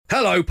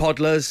Hello,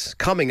 Podlers.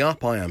 Coming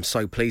up, I am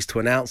so pleased to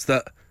announce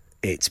that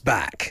it's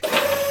back.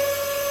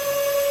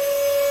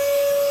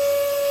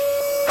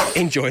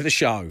 Enjoy the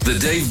show. The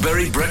Dave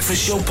Berry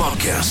Breakfast Show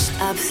Podcast.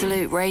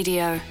 Absolute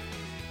Radio.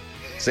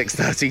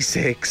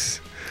 6:36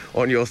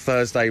 on your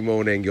Thursday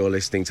morning. You're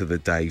listening to the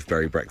Dave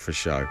Berry Breakfast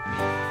Show.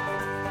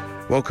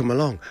 Welcome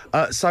along.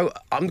 So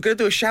I'm going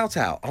to do a shout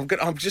out.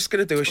 I'm just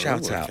going to do a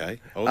shout out. Okay.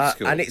 Old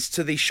school. And it's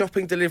to the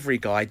shopping delivery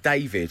guy,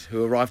 David,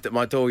 who arrived at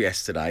my door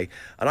yesterday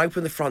and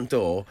opened the front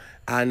door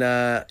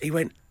and he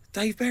went,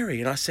 Dave Berry.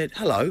 And I said,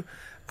 hello.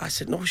 I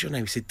said, no, what's your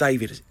name? He said,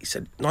 David. He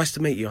said, nice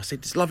to meet you. I said,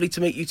 it's lovely to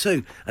meet you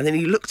too. And then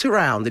he looked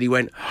around and he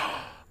went,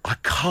 I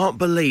can't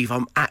believe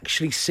I'm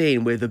actually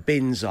seeing where the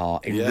bins are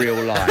in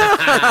real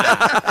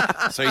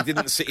life. So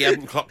he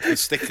hadn't clocked the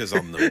stickers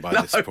on them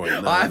by this point.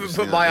 No, I haven't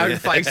put my own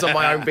face on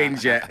my own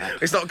bins yet.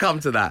 It's not come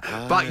to that.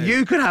 But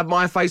you can have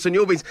my face on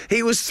your bins.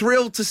 He was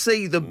thrilled to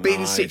see the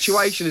bin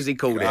situation, as he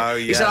called it. Oh,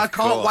 yeah, he said, I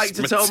can't wait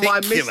to tell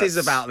my missus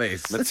about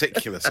this.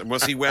 Meticulous. And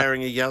was he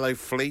wearing a yellow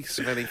fleece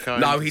of any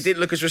kind? No, he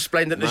didn't look as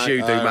resplendent as you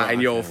do, Matt, in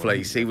your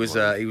fleece. He was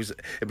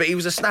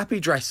a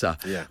snappy dresser.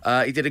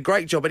 Yeah. He did a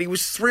great job, and he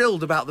was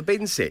thrilled about the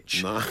bin sitch.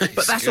 Nice,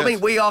 but that's what I mean.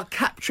 We are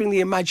capturing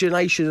the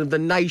imagination of the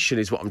nation,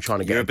 is what I'm trying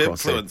to get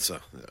across. You're a binfluencer.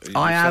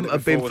 I am a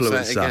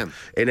binfluencer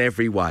in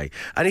every way.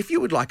 And if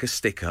you would like a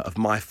sticker of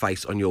my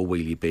face on your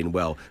wheelie bin,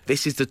 well,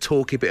 this is the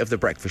talky bit of the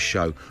breakfast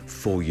show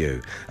for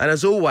you. And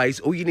as always,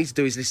 all you need to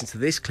do is listen to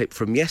this clip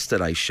from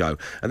yesterday's show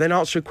and then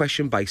answer a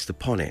question based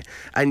upon it.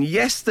 And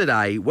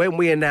yesterday, when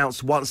we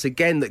announced once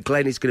again that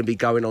Glenn is going to be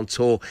going on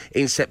tour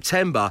in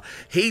September,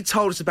 he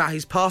told us about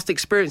his past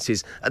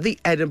experiences at the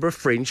Edinburgh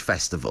Fringe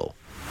Festival.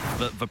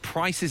 The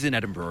prices in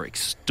Edinburgh are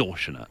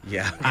extortionate.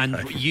 Yeah.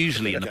 And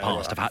usually in the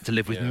past I've had to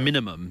live with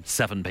minimum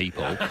 7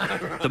 people.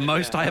 The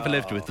most I ever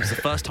lived with was the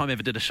first time I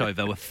ever did a show.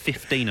 There were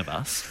 15 of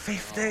us.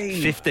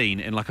 15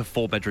 in like a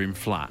 4-bedroom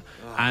flat.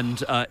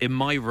 And in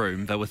my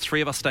room, there were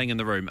 3 of us staying in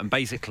the room. And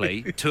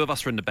basically, 2 of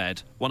us were in the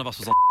bed. 1 of us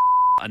was on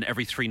and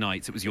every 3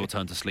 nights it was your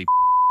turn to sleep.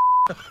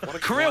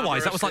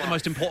 Career-wise, that was like the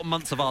most important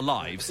months of our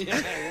lives.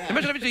 Imagine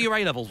having to do your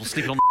A-levels while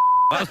sleeping on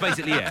that was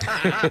basically it.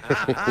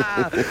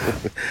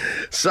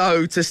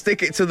 So, to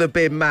stick it to the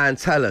bin man,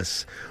 tell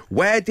us,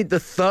 where did the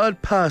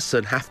third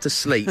person have to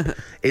sleep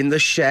in the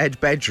shared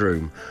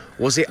bedroom?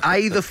 Was it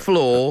A, the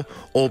floor,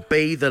 or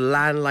B, the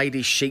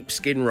landlady's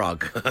sheepskin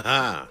rug?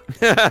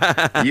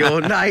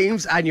 Your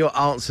names and your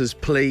answers,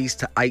 please,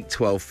 to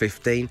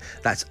 81215.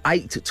 That's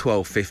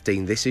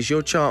 81215. This is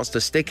your chance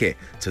to stick it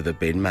to the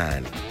bin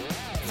man.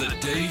 The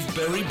Dave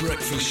Berry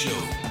Breakfast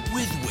Show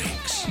with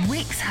Wix.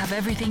 Wix have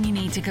everything you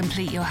need to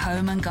complete your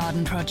home and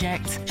garden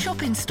project.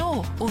 Shop in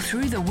store or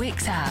through the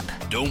Wix app.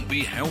 Don't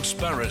be house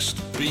embarrassed,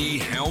 be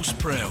house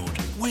proud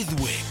with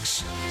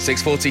Wix.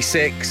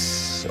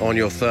 6:46 on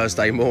your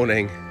Thursday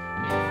morning.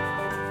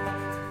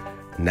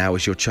 Now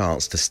is your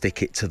chance to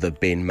stick it to the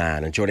bin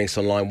man. And joining us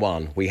on line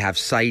 1, we have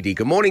Sadie.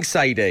 Good morning,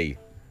 Sadie.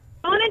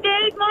 Morning,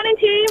 Dave. Morning,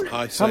 team.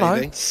 Hi, Sadie.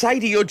 Hello.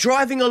 Sadie, you're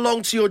driving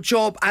along to your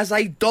job as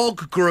a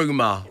dog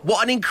groomer.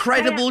 What an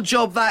incredible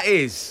job that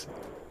is.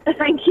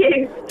 Thank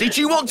you. Did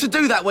you want to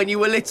do that when you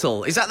were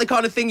little? Is that the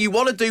kind of thing you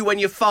want to do when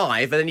you're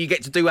 5 and then you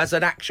get to do as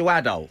an actual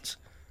adult?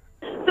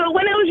 So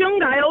when I was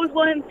younger, I always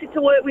wanted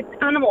to work with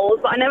animals,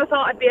 but I never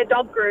thought I'd be a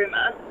dog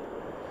groomer.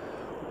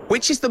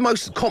 Which is the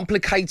most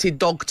complicated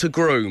dog to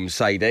groom,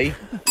 Sadie?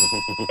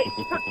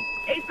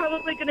 It's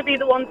probably going to be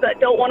the ones that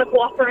don't want to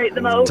cooperate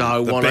the most.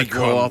 Don't The want to big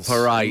ones.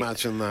 cooperate.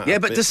 Imagine that. Yeah, A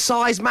but bit- does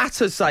size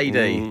matter,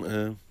 Sadie?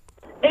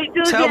 It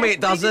does, Tell yes. me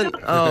it doesn't.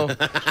 Oh.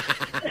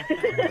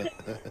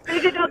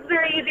 Bigger dogs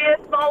are easier,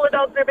 smaller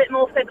dogs are a bit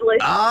more fiddly.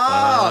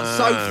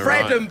 So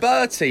Fred right. and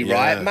Bertie,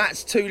 right? Yeah.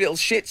 Matt's 2 little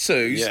Shih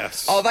Tzus.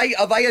 Yes. Are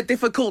they a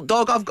difficult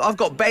dog? I've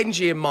got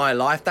Benji in my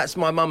life. That's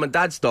my mum and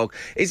dad's dog.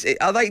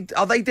 Are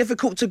they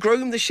difficult to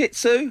groom, the Shih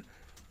Tzu?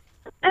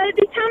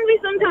 They can be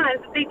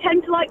sometimes. They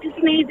tend to like to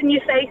sneeze in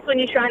your face when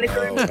you're trying to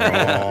groom them.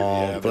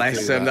 Yeah, Bless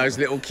they do them, that. those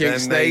little cute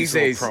Their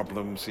nasal sneezes.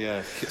 problems,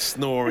 yeah.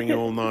 Snoring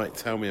all night.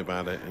 Tell me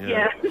about it.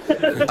 Yeah.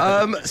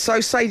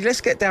 So, Sadie,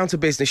 let's get down to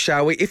business,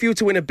 shall we? If you were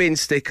to win a bin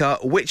sticker,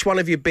 which one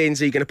of your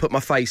bins are you going to put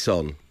my face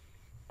on?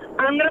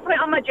 I'm going to put it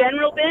on my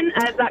general bin,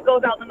 as that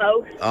goes out the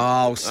most.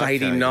 Oh,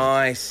 Sadie, Okay.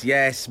 nice.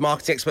 Yes,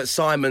 marketing expert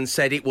Simon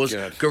said it was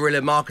Good.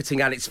 guerrilla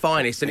marketing at its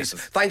finest, and it's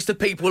thanks to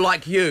people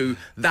like you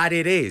that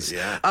it is.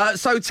 Yeah.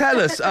 So tell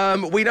us,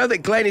 we know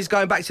that Glenn is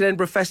going back to the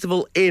Edinburgh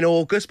Festival in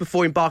August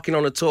before embarking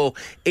on a tour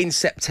in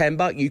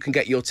September. You can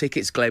get your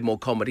tickets,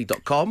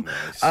 glenmorecomedy.com.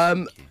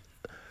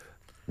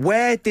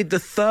 Where did the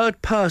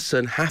third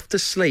person have to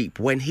sleep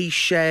when he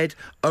shared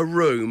a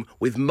room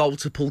with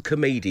multiple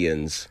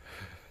comedians?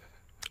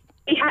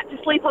 He had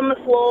to sleep on the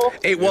floor.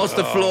 It was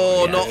the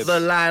floor, yes. not the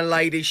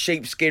landlady's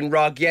sheepskin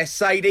rug. Yes,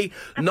 Sadie,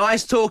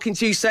 nice talking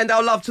to you. Send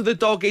our love to the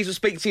doggies. We'll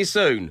speak to you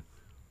soon.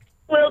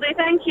 Will do,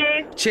 thank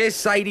you. Cheers,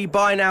 Sadie.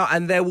 Bye now.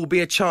 And there will be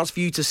a chance for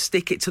you to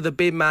stick it to the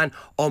bin man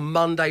on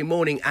Monday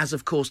morning, as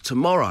of course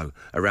tomorrow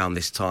around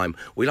this time.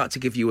 We like to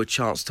give you a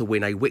chance to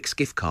win a Wix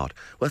gift card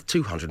worth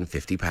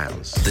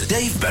 £250. The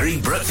Dave Berry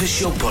Breakfast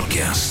Show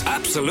Podcast.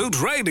 Absolute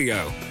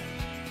Radio.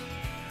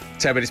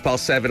 10 minutes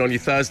past 7 on your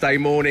Thursday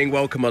morning.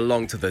 Welcome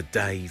along to the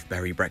Dave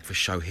Berry Breakfast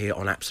Show here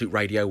on Absolute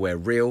Radio, where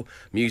real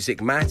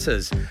music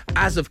matters.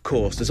 As, of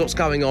course, there's what's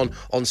going on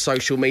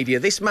social media.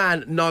 This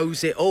man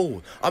knows it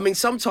all. I mean,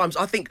 sometimes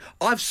I think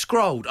I've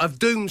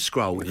doom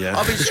scrolled. Yeah.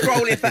 I've been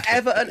scrolling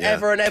forever and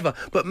ever and ever.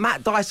 But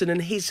Matt Dyson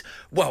and his,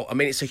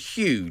 it's a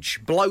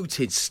huge,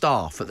 bloated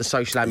staff at the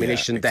Social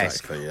Ammunition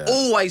Desk. Yeah.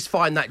 Always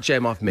find that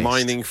gem I've missed.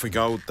 Mining for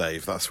gold,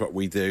 Dave. That's what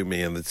we do,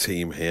 me and the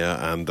team here.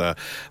 And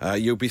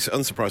you'll be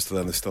unsurprised to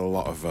learn there's still a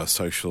lot of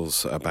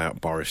socials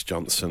about Boris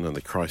Johnson and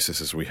the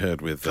crisis, as we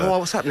heard with...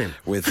 what's happening?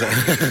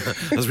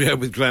 As we heard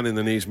with Glenn in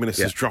the news,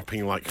 ministers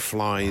dropping like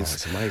flies.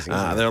 It's amazing.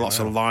 There are lots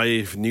of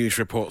live news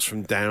reports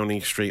from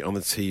Downing Street on the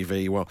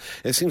TV. Well,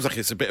 it seems like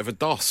it's a bit of a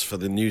DOS for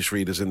the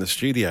newsreaders in the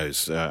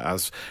studios,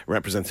 as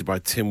represented by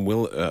Tim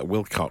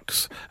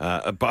Wilcox,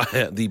 by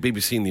the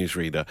BBC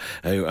newsreader,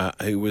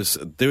 who was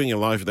doing a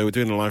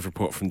live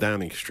report from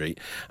Downing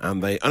Street,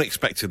 and they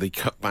unexpectedly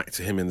cut back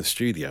to him in the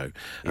studio,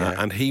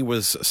 and he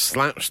was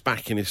slouched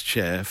back in his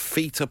chair,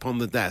 feet up on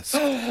the desk,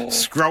 doom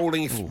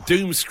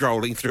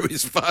scrolling through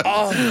his phone.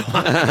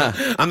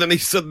 And then he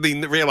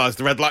suddenly realised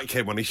the red light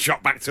came on, he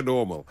shot back to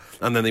normal,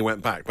 and then they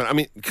went back. But I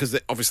mean, because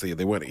obviously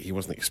he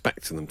wasn't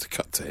expecting them to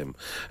cut to him,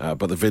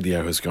 but the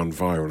video has gone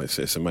viral.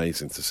 It's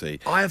amazing to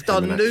see. I have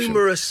done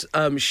numerous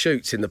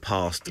shoots in the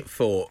past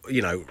for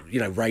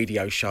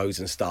radio shows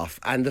and stuff,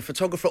 and the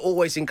photographer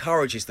always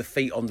encourages the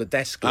feet on the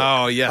desk look.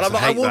 Oh yes, and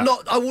I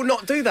will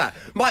not do that.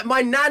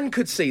 My nan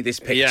could see this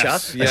picture.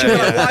 Yes, and she'd be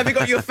like, "Why have you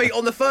got your feet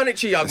on the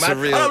furniture, young man?"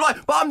 And I'm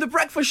like, "But I'm the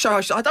breakfast show.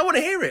 I don't want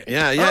to hear it."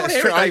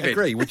 It's true. I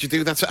agree. Would you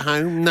do that at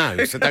home?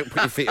 No. So don't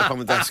put your feet up on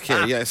the desk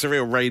here. Yeah, it's a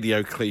real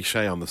radio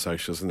cliche on the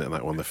socials, isn't it?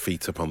 That one, the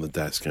feet up on the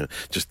desk,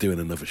 just doing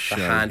another show.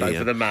 The hand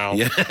over the mouth.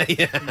 Yeah.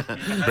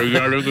 They're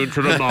yelling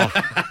into the mouth.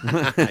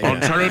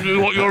 I'm telling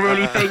you what you're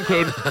really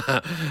thinking.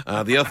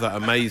 The other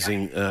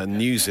amazing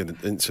news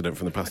incident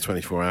from the past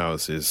 24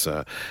 hours is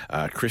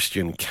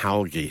Christian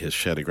Calgi has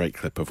shared a great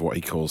clip of what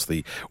he calls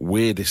the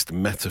weirdest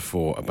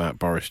metaphor about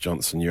Boris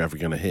Johnson you're ever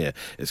going to hear.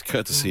 It's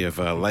courtesy of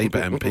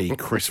Labour MP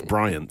Chris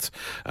Bryant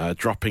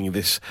dropping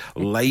this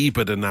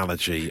laboured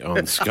analogy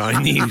on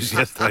Sky News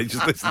yesterday.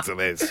 Just listen to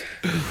this.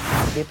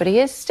 But he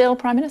is still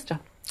Prime Minister.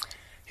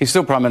 He's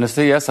still Prime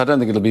Minister, yes. I don't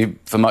think it'll be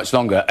for much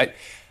longer.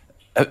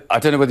 I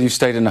don't know whether you've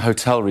stayed in a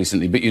hotel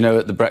recently, but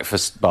at the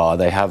breakfast bar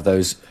they have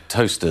those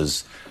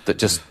toasters that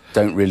just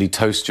don't really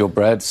toast your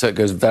bread, so it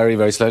goes very,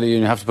 very slowly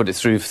and you have to put it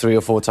through 3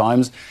 or 4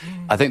 times.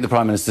 I think the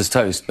Prime Minister's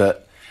toast,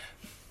 but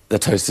the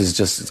toaster's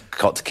just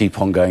got to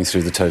keep on going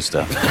through the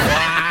toaster.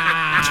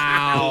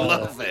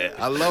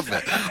 I love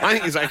it. I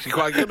think it's actually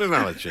quite a good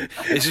analogy.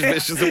 It's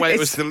just the way it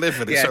was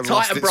delivered. It's tight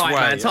lost and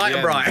bright, its way.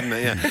 man. Tight and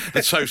bright.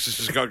 The toaster's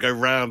just got to go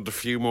round a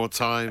few more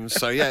times.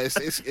 So,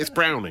 it's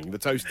browning. The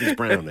toast is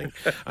browning,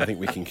 I think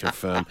we can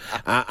confirm.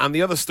 And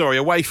the other story,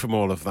 away from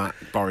all of that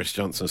Boris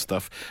Johnson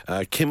stuff,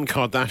 Kim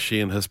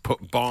Kardashian has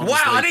put Barnsley...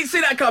 Wow, I didn't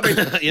see that coming.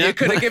 You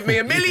could have given me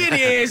 1,000,000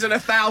 years and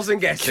 1,000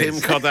 guesses. Kim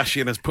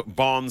Kardashian has put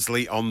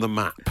Barnsley on the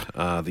map.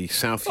 The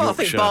South Yorkshire... I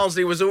think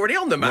Barnsley was already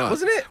on the map,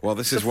 wasn't it? Well,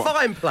 this is a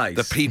fine place.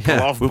 The people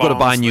of We've Barnsley... got to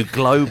buy a new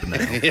globe now.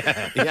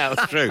 yeah,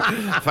 that's true.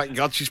 Thank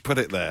God she's put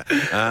it there.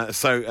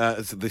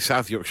 The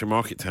South Yorkshire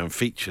market town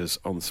features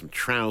on some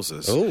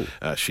trousers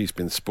she's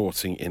been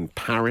sporting in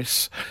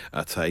Paris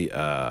at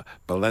a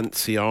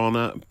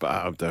Balenciaga.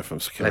 I don't know if I'm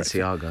correct.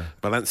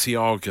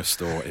 Balenciaga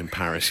store in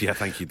Paris. Yeah,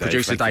 thank you, Dave.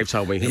 Producer Dave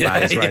told me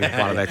about he's wearing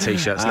one of their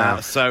T-shirts now.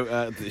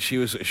 She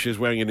was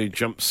wearing a new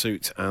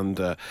jumpsuit,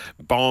 and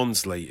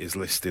Barnsley is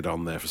listed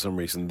on there for some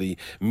reason. The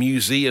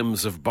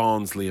museums of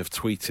Barnsley have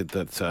tweeted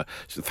that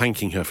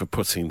thanking her for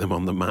putting them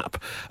on the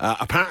map.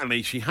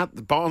 Apparently,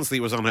 Barnsley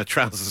was on her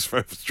trousers for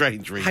a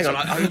strange reason. Hang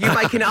on, are you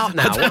making it up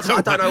now?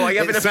 I don't know. Are you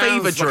having a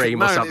fever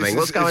dream or something?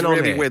 What's going on here?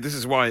 It's really here? weird. This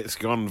is why it's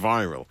gone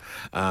viral.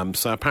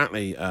 So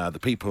apparently, the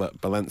people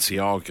at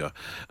Balenciaga,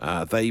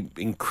 they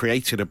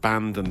created a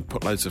band and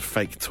put loads of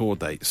fake tour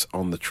dates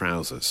on the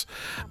trousers.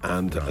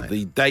 And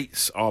the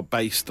dates are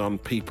based on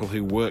people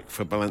who work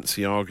for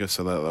Balenciaga,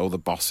 so they're all the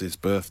bosses'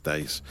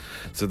 birthdays.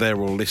 So they're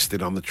all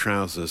listed on the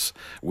trousers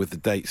with the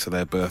dates of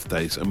their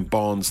birthdays, and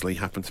Barnsley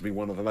happened to be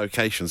one of the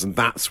locations, and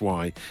that's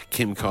why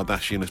Kim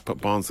Kardashian has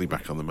put Barnsley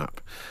back on the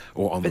map,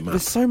 or on the map.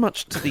 There's so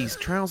much to these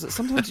trousers.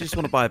 Sometimes you just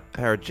want to buy a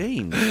pair of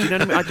jeans. Do you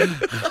know what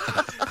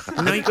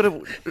I mean? You've got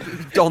to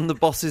don the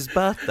boss's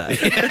birthday.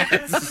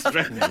 It's a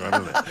strange one,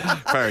 isn't it?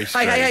 Very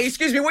strange. Hey,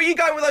 excuse me, where are you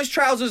going with those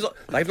trousers?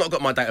 They've not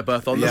got my date of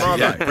birth on them, are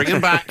they? Bring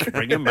them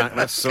back.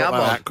 Let's sort that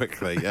out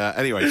quickly.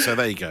 Anyway, so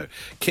there you go.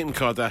 Kim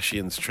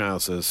Kardashian's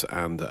trousers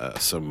and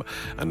some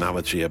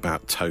analogy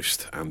about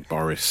toast and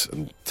Boris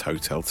and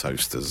hotel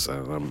toasters.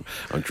 I'm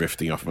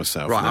drifting off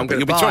myself. Right, I'm going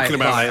to be talking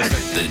about it.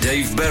 The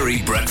Dave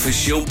Berry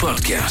Breakfast Show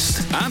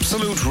Podcast.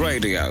 Absolute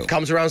Radio.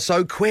 Comes around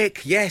so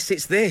quick. Yes,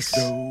 it's this.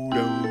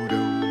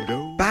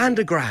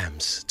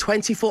 Bandagrams,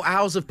 24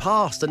 hours have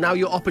passed and now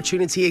your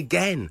opportunity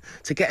again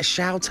to get a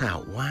shout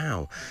out.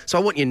 Wow. So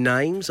I want your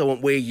names, I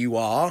want where you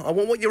are, I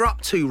want what you're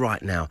up to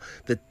right now.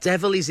 The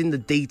devil is in the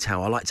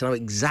detail. I like to know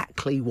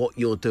exactly what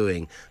you're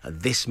doing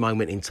at this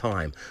moment in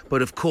time.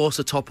 But of course,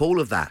 atop all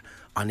of that,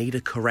 I need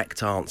a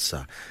correct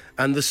answer.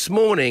 And this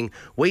morning,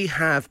 we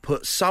have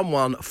put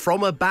someone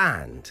from a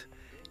band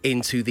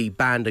into the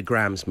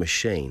Bandagrams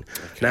machine.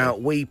 Okay. Now,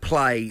 we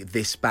play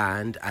this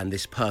band and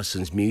this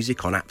person's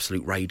music on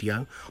Absolute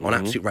Radio, on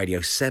Absolute Radio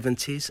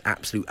 70s,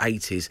 Absolute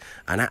 80s,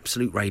 and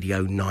Absolute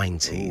Radio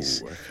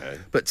 90s. Ooh, okay.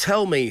 But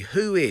tell me,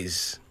 who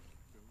is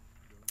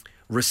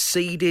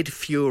Receded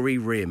Fury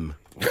Rim?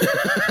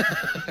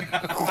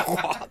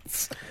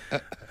 What?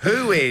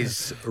 Who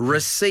is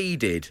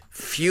Receded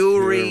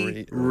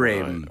Fury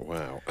Rim? Right,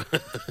 wow.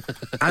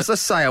 As I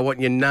say, I want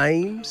your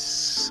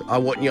names, I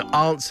want your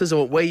answers, I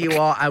want where you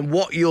are and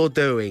what you're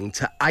doing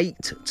to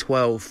 8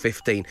 12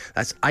 15.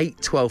 That's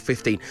 8 12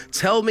 15.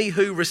 Tell me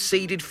who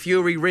Receded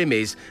Fury Rim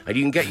is and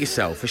you can get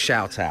yourself a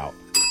shout out.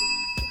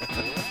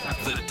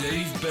 The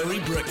Dave Berry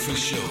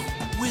Breakfast Show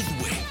with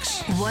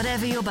Wix.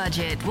 Whatever your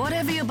budget,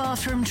 whatever your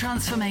bathroom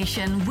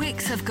transformation,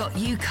 Wix have got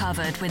you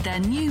covered with their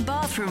new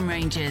bathroom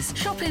ranges.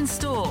 Shop in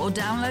store or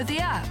download the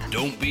app.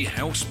 Don't be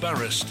house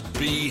embarrassed,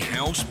 be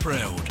house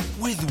proud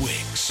with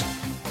Wix.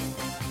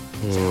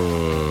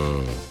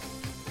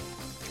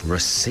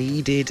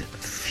 Receded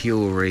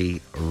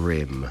Fury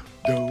Rim.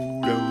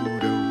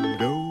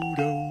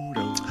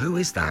 Who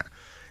is that?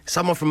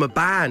 Someone from a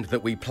band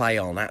that we play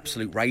on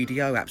Absolute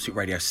Radio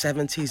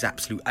 70s,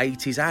 Absolute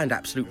 80s and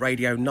Absolute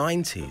Radio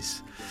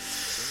 90s.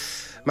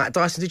 Matt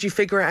Dyson, did you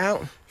figure it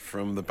out?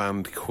 From the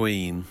band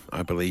Queen,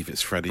 I believe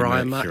it's Freddie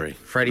Mercury.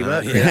 Freddie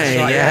Mercury.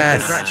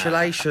 Yes.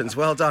 Congratulations,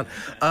 well done.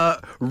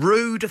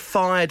 Rude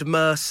Fired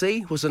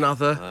Mercy was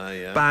another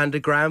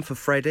bandagram for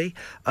Freddie.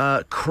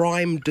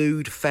 Crime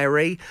Dude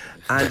Ferry.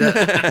 And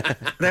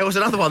there was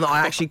another one that I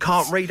actually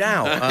can't read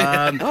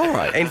out. All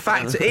right. In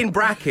fact, in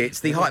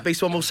brackets, the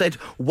Hypebeast one will said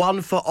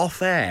one for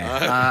off air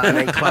and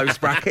then close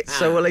brackets,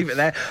 so we'll leave it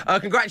there.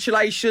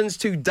 Congratulations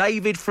to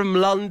David from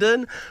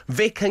London,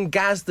 Vic and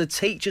Gaz, the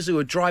teachers who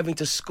are driving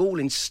to school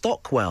in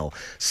Stockwell.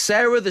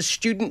 Sarah, the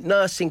student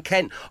nurse in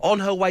Kent, on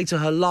her way to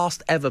her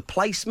last ever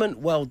placement.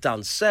 Well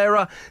done,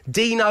 Sarah.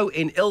 Dino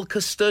in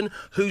Ilkeston,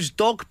 whose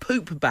dog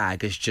poop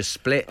bag has just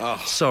split.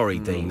 Sorry,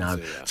 Dino.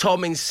 Dear.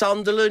 Tom in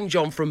Sunderland.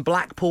 John from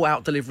Blackpool,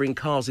 out delivering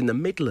cars in the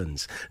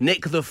Midlands.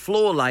 Nick, the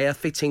floor layer,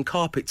 fitting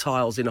carpet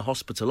tiles in a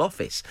hospital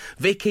office.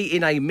 Vicky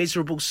in a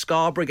miserable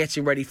Scarborough,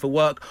 getting ready for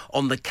work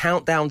on the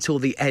countdown till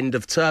the end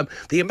of term.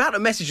 The amount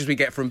of messages we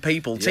get from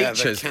people,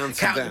 teachers,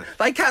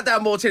 they count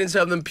down more till in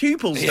term than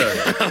pupils do.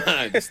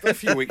 Just a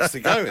few weeks to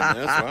go in there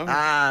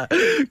as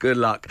well. Good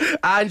luck.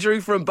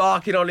 Andrew from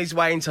Barking on his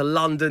way into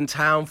London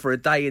town for a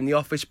day in the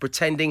office,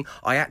 pretending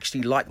I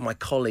actually like my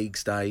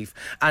colleagues, Dave.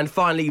 And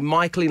finally,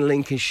 Michael in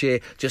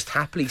Lincolnshire, just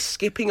happily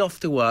skipping off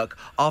to work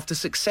after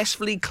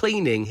successfully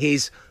cleaning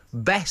his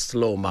best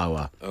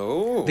lawnmower.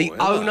 The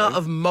owner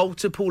of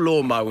multiple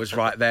lawnmowers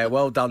right there.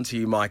 Well done to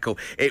you, Michael.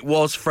 It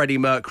was Freddie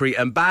Mercury,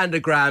 and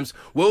Bandagrams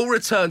will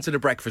return to the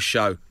breakfast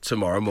show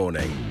tomorrow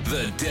morning.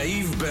 The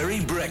Dave Berry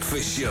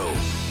Breakfast Show.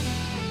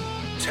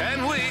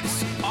 10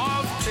 weeks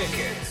of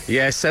tickets.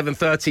 Yeah,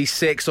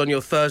 7:36 on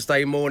your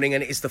Thursday morning,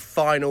 and it is the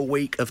final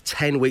week of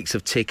 10 weeks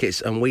of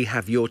tickets, and we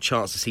have your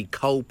chance to see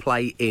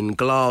Coldplay in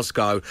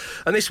Glasgow.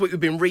 And this week we've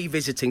been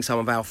revisiting some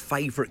of our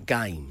favourite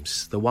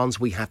games, the ones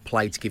we have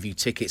played to give you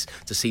tickets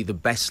to see the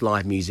best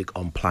live music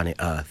on planet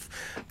Earth.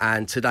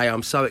 And today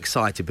I'm so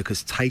excited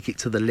because Take It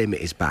to the Limit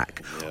is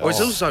back. Or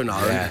it's also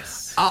known...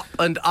 Up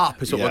and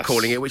Up is what we're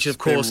calling it, which of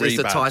course is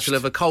the title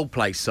of a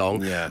Coldplay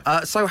song.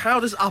 So how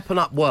does Up and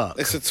Up work?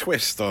 It's a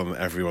twist on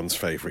everyone's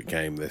favourite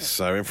game, this.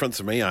 So in front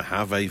of me I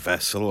have a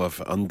vessel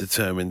of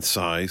undetermined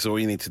size. All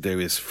you need to do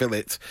is fill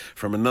it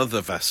from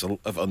another vessel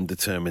of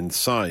undetermined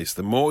size.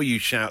 The more you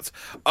shout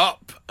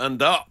up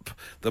and up,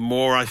 the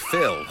more I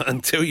fill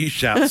until you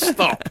shout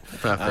stop.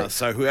 Perfect.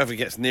 So whoever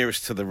gets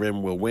nearest to the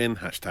rim will win.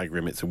 Hashtag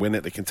rim it to win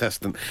it. The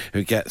contestant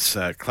who gets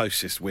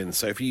closest wins.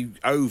 So if you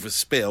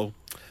overspill,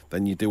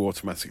 then you do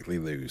automatically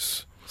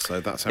lose. So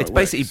that's how it works.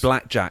 It's basically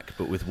blackjack,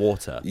 but with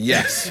water.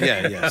 Yes,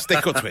 yeah.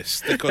 Stick or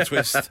twist,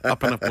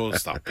 up and up or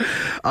stop.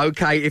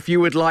 OK, if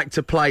you would like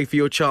to play for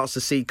your chance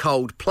to see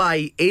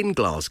Coldplay in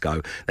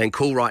Glasgow, then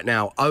call right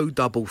now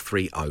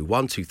 0330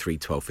 123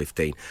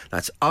 1215.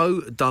 That's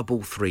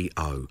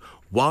 0330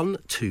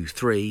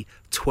 123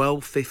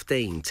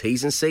 1215.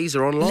 T's and C's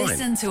are online.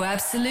 Listen to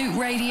Absolute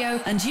Radio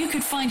and you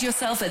could find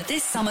yourself at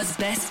this summer's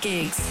best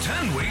gigs.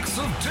 10 weeks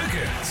of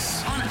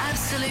tickets. On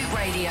Absolute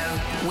Radio,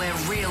 where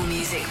real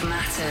music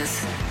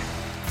matters.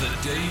 The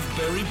Dave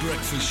Berry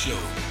Breakfast Show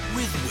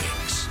with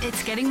Wix.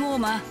 It's getting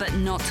warmer, but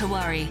not to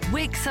worry.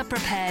 Wix are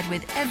prepared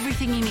with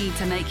everything you need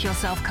to make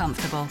yourself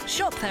comfortable.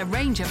 Shop their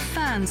range of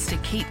fans to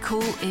keep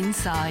cool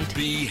inside.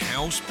 Be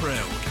house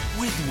proud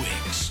with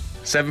Wix.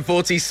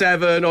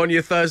 7:47 on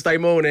your Thursday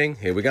morning.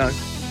 Here we go.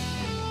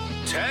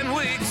 10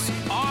 weeks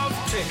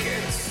of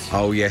tickets.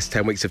 Oh, yes,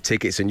 10 weeks of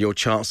tickets and your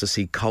chance to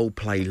see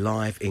Coldplay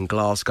live in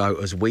Glasgow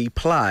as we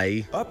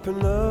play... Up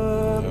and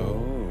up.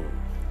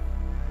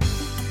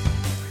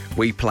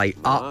 We play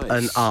Up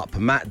and Up.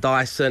 Matt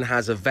Dyson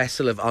has a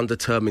vessel of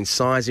undetermined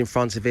size in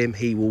front of him.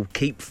 He will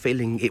keep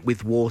filling it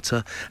with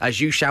water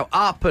as you shout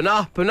up and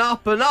up and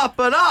up and up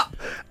and up.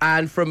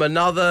 And from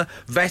another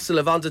vessel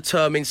of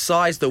undetermined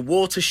size, the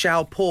water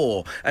shall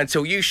pour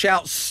until you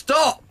shout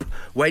stop.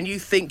 When you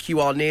think you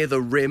are near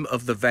the rim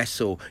of the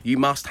vessel, you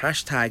must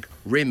hashtag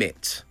rim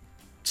it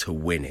to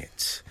win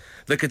it.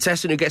 The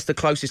contestant who gets the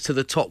closest to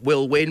the top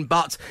will win,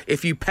 but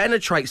if you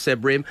penetrate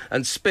said rim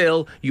and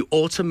spill, you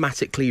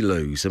automatically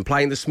lose. And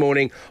playing this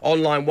morning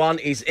on line 1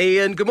 is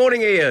Ian. Good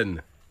morning,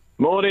 Ian.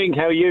 Morning,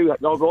 how are you?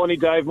 Oh, morning,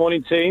 Dave.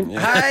 Morning, team.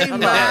 Hey,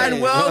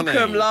 man, welcome.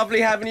 Morning. Lovely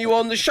having you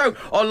on the show.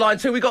 On line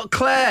 2, we got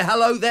Claire.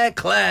 Hello there,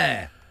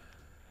 Claire.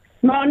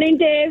 Morning,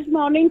 Dave.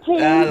 Morning, team.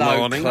 Hello,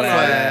 morning,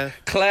 Claire.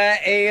 Claire,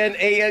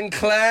 Ian,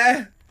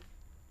 Claire.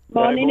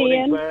 Morning,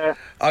 Ian. Claire.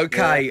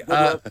 Okay,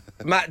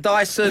 Matt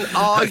Dyson,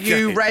 are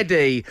you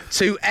ready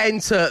to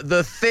enter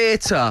the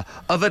theatre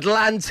of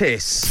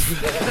Atlantis?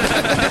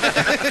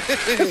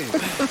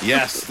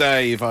 Yes,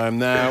 Dave, I am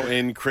now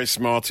in Chris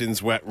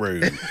Martin's wet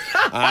room.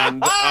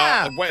 And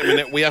wait a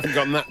minute, we haven't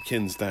got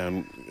napkins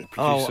down.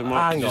 Oh,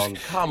 hang on,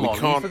 come on.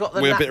 You forgot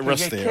the we're a bit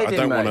napkins. rusty. You're I kidding,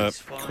 don't mate. want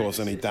to cause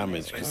any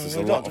damage because there's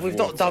a lot of We've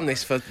water. not done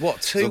this for,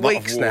 what, 2 There's a lot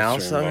weeks of now?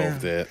 water So,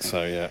 involved here,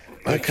 so yeah.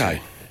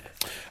 Okay.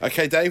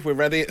 Okay, Dave, we're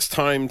ready. It's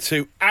time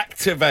to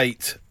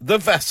activate the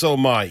vessel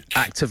mic.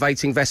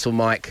 Activating vessel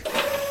mic.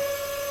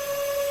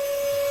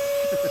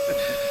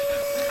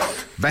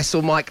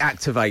 Vessel mic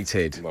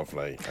activated.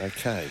 Lovely.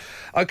 Okay.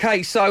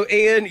 Okay, so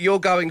Ian, you're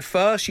going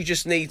first. You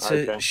just need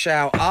to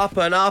shout up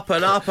and up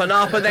and up and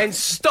up and then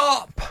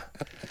stop.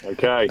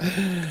 Okay.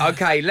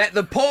 Okay, let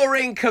the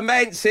pouring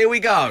commence. Here we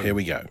go. Here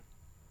we go.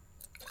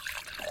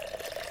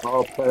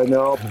 Up and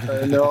up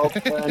and up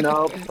and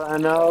up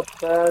and up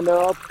and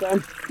up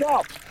and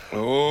stop.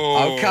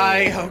 Oh.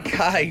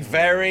 Okay.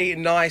 Very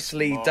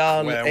nicely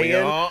done, where Ian. we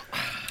are.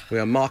 We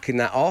are marking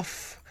that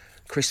off.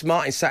 Chris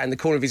Martin sat in the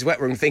corner of his wet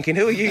room thinking,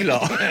 who are you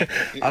lot?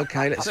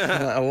 Okay, let's put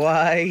that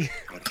away.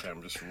 Okay,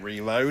 I'm just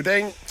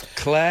reloading.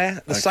 Claire,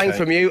 the same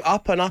from you.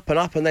 Up and up and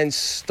up and then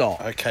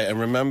stop. Okay, and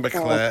remember,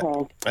 Claire,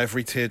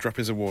 every teardrop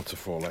is a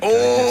waterfall. Okay?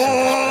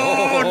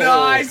 Oh,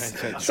 nice.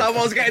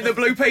 Someone's getting the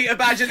Blue Peter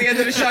badge at the end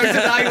of the show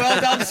today.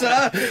 Well done,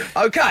 sir.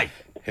 Okay.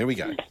 Here we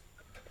go.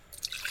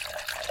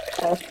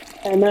 Up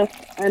and up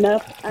and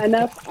up and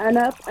up and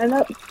up and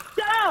up.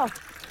 Stop!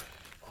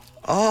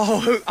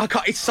 Oh, I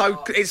can't. It's so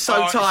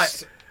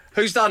tight.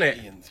 Who's done it?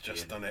 Ian's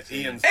just done it.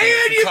 Ian,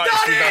 you've done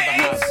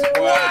it!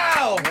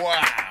 Wow!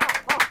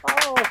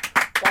 Oh,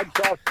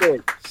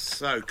 fantastic.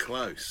 So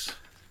close.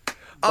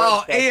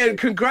 Oh, Ian,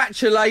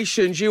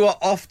 congratulations. You are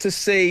off to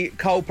see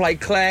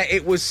Coldplay. Claire,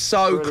 it was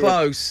so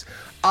close.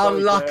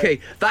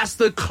 Unlucky. That's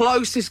the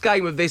closest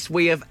game of this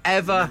we have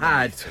ever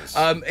had.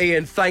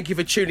 Ian, thank you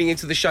for tuning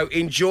into the show.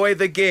 Enjoy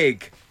the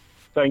gig.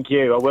 Thank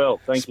you, I will.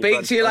 Thank you.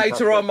 Speak to you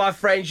later on, my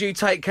friends. You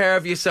take care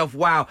of yourself.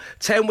 Wow.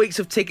 10 weeks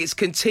of tickets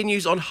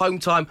continues on Home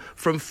Time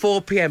from 4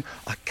 p.m.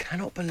 I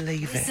cannot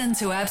believe it. Listen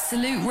to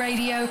Absolute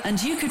Radio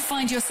and you could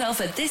find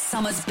yourself at this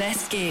summer's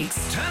best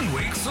gigs. 10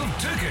 weeks of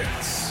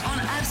tickets. On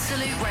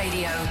Absolute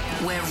Radio,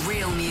 where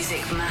real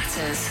music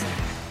matters.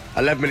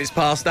 11 minutes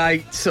past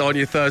 8 on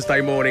your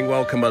Thursday morning.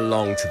 Welcome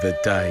along to the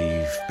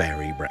Dave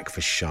Berry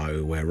Breakfast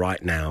Show, where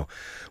right now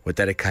we're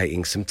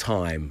dedicating some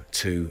time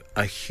to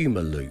a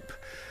humour loop.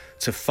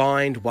 To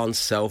find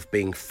oneself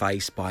being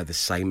faced by the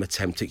same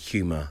attempt at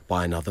humour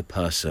by another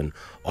person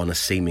on a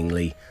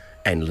seemingly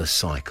endless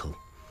cycle.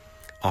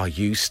 Are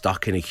you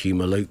stuck in a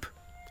humour loop?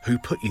 Who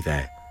put you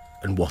there?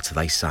 And what are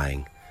they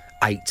saying?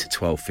 8 to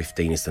 12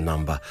 15 is the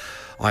number.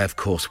 I, of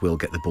course, will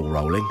get the ball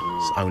rolling.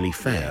 It's only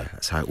fair.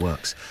 That's how it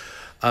works.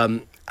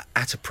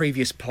 At a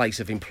previous place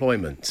of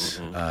employment,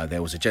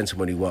 there was a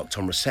gentleman who worked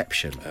on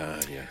reception.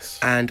 Yes.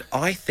 And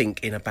I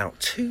think in about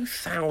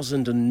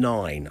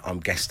 2009,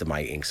 I'm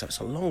guesstimating, so it's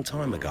a long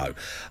time ago,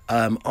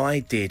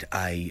 I did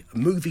a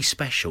movie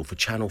special for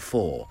Channel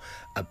 4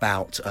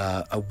 about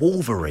a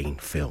Wolverine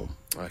film.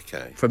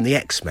 Okay. From the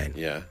X-Men.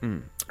 Yeah.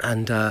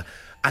 And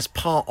as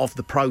part of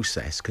the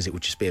process, because it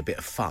would just be a bit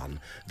of fun,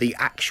 the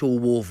actual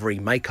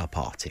Wolverine makeup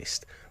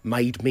artist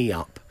made me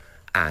up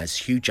as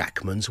Hugh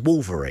Jackman's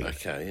Wolverine.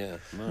 Okay, yeah,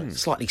 nice.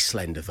 Slightly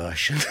slender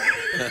version. So,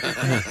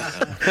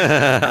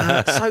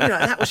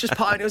 that was just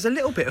part of it. It was a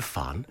little bit of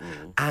fun.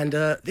 And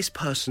this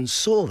person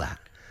saw that.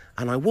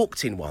 And I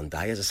walked in one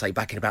day, as I say,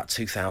 back in about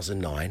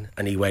 2009,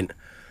 and he went,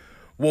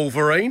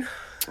 Wolverine?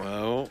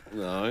 Well,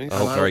 nice.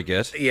 Oh, very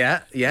good.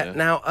 Yeah.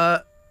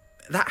 Now,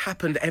 that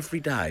happened every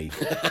day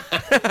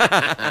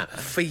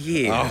for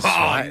years.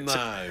 Right? No.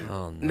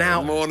 Oh, no.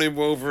 Now, morning,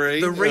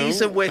 Wolverine. The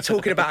reason we're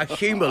talking about a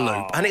humour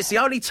loop, and it's the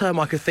only term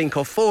I could think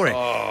of for it,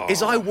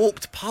 is I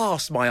walked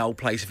past my old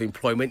place of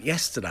employment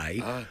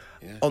yesterday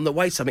on the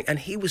way to something, and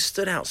he was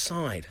stood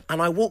outside,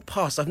 and I walked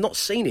past. I've not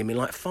seen him in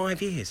like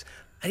 5 years,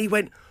 and he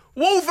went,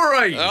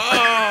 Wolverine!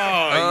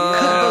 Oh,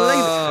 Couldn't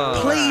believe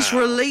it. Please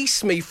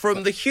release me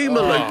from the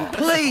humour loop.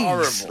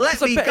 Please. Let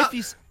me go.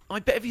 I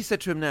bet if you said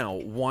to him now,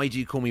 why do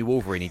you call me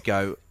Wolverine? He'd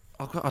go,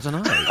 I don't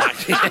know.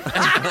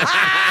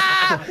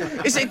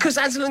 Is it because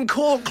Aslan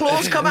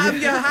claws come out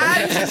of your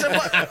hands? Is it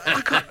what?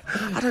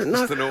 I don't know.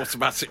 Just an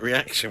automatic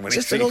reaction when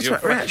Just he an sees your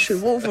automatic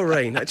reaction,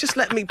 Wolverine. Just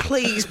let me,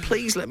 please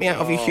let me out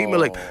of your humour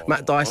loop.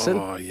 Matt Dyson.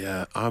 Oh,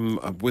 yeah.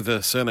 With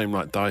a surname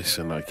like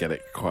Dyson, I get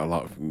it quite a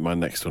lot. My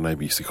next door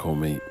neighbour used to call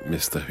me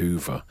Mr.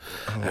 Hoover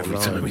every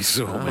time he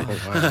saw me.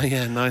 Wow.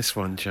 Yeah, nice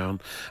one,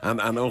 John.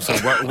 And also...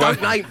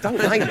 don't name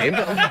him.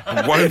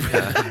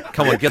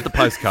 Come on, get the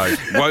postcode.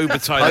 Woe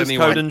betide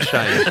anyone... Postcode and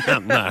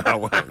shame. No, I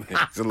won't.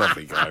 He's a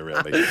lovely guy,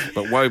 really.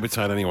 But woe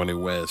betide anyone who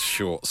wears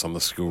shorts on the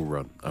school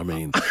run. I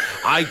mean,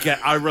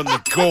 I run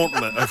the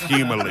gauntlet of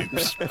humour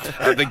loops.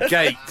 At the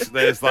gate,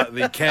 there's like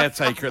the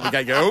caretaker at the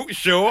gate go, oh,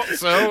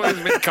 shorts, oh, it's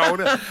a bit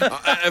colder.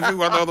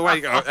 Everyone all the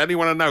way,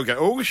 anyone I know go,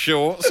 oh,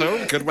 shorts,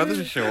 oh, good weather's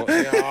a shorts.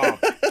 Oh,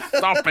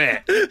 stop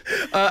it.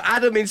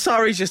 Adam in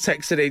Surrey's just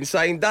texted in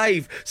saying,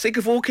 Dave, sick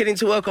of walking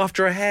into work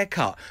after a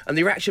haircut and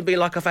the reaction being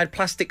like I've had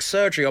plastic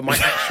surgery on my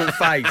actual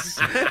face.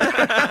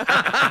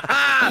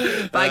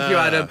 Thank you,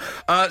 Adam.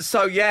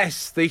 So,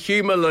 yes, the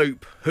humour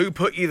loop. Who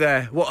put you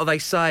there? What are they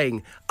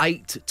saying?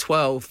 8,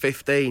 12,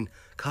 15.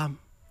 Come,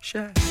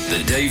 share.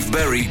 The Dave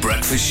Berry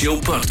Breakfast Show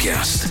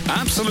Podcast.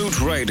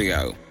 Absolute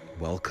Radio.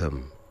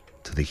 Welcome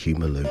to the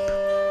humour loop.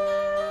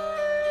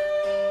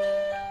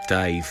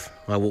 Dave,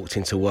 I walked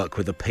into work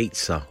with a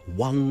pizza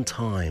one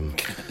time.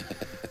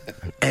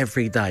 And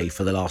every day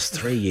for the last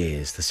 3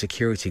 years, the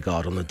security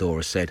guard on the door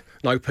has said,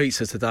 no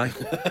pizza today.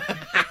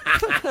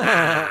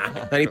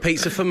 Any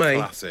pizza for me?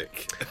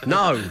 Classic.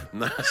 No,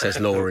 says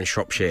Laura in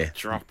Shropshire.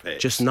 Drop it.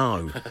 Just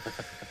no.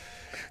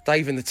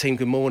 Dave and the team,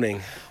 good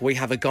morning. We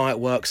have a guy at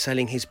work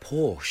selling his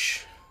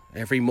Porsche.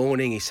 Every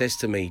morning he says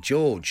to me,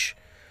 George,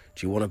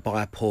 do you want to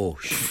buy a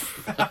Porsche?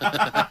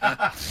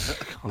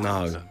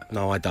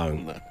 No, I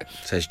don't,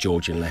 says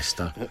George in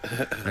Leicester.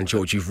 And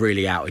George, you've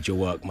really outed your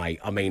work, mate.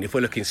 I mean, if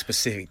we're looking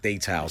specific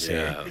details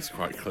here. Yeah, that's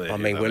quite clear. I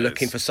mean, we're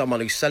looking for someone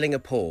who's selling a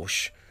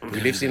Porsche, who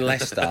lives in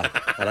Leicester,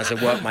 and has a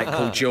workmate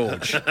called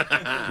George.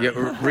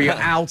 You're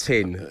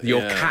outing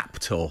your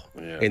captor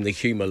in the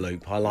humour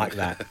loop. I like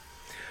that.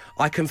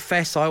 I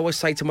confess, I always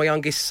say to my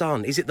youngest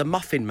son, is it the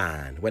Muffin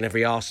Man? Whenever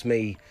he asks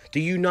me, do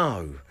you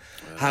know?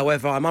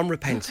 However, I'm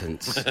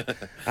unrepentant,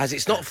 as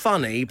it's not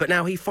funny, but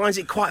now he finds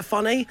it quite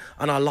funny,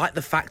 and I like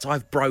the fact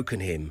I've broken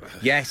him.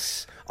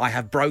 Yes, I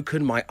have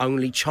broken my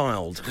only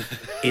child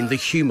in the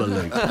humour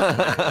loop,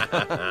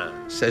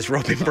 says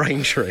Robin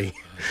Braintree.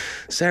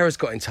 Sarah's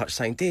got in touch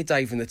saying, Dear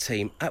Dave and the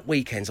team, at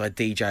weekends I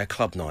DJ a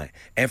club night.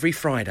 Every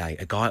Friday,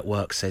 a guy at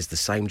work says the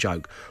same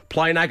joke.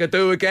 Playing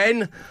Agadoo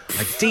again?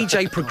 I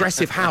DJ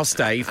progressive house,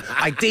 Dave.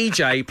 I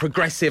DJ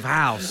progressive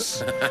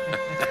house.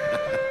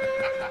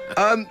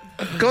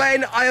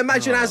 Glenn, I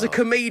imagine as a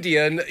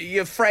comedian,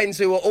 your friends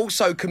who are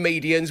also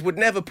comedians would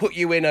never put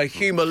you in a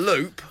humour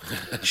loop,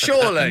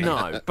 surely?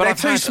 No. But they're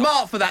too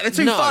smart for that. They're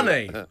too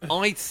funny.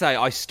 I'd say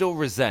I still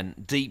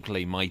resent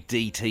deeply my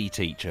DT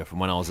teacher from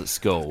when I was at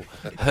school,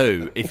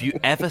 who, if you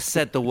ever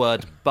said the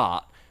word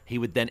but, he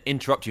would then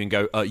interrupt you and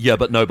go, yeah,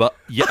 but no, but...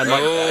 Yeah, and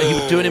he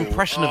would do an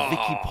impression of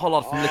Vicky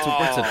Pollard from Little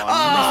Britain. And this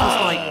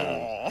was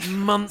like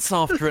months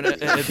after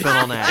it had been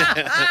on air.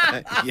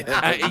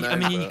 I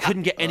mean, you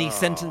couldn't get any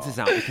sentences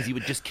out because he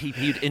would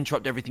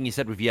interrupt everything you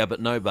said with yeah, but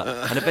no, but.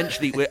 And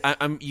eventually,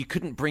 you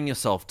couldn't bring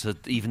yourself to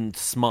even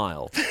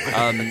smile.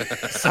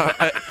 So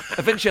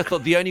eventually I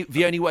thought the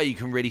only way you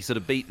can really sort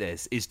of beat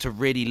this is to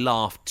really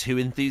laugh too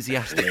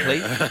enthusiastically.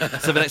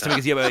 So the next time he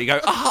goes, yeah, but you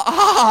go,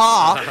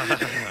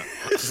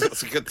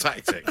 That's a good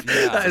tactic.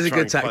 Yeah, that is a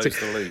good tactic.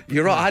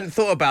 You're right, I hadn't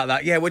thought about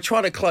that. Yeah, we're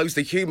trying to close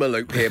the humour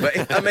loop here,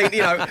 but I mean,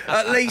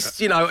 at least,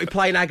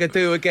 playing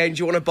Agadoo again, do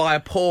you want to buy a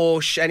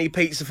Porsche, any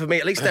pizza for me?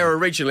 At least they're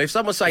original. If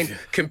someone's saying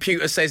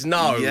computer says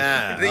no,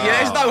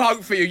 there's no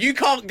hope for you. You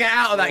can't get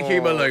out of that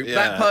humour loop. Yeah.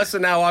 That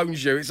person now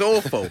owns you. It's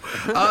awful.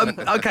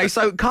 Okay,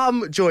 so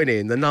come join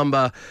in. The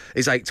number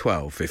is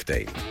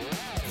 81215.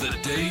 The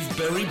Dave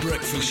Berry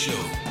Breakfast Show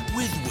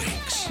with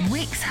Wix.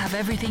 Wix have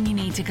everything you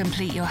need to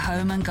complete your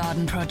home and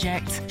garden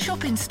project.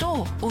 Shop in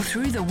store or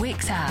through the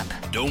Wix app.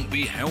 Don't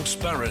be house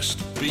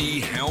embarrassed,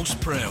 be house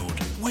proud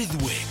with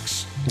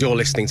Wix. You're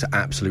listening to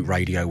Absolute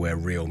Radio, where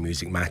real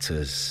music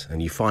matters,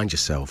 and you find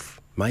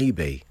yourself,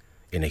 maybe,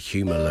 in a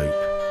humour loop.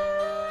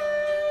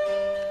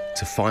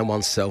 To find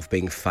oneself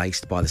being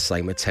faced by the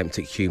same attempt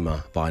at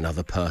humour by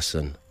another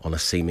person on a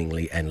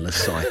seemingly endless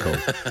cycle.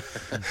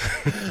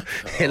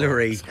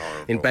 Hillary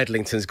in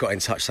Bedlington's got in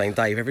touch saying,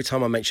 Dave, every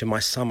time I mention my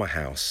summer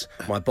house,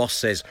 my boss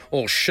says,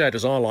 or shed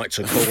as I like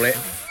to call it.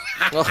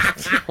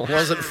 It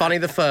wasn't funny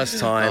the first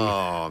time,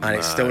 and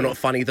it's still not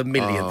funny the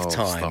millionth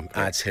time,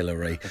 adds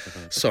Hillary.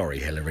 Sorry,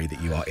 Hillary,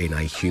 that you are in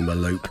a humour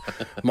loop.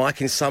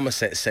 Mike in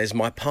Somerset says,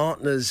 my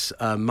partner's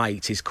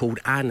mate is called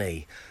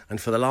Annie, and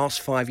for the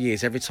last 5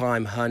 years, every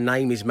time her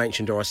name is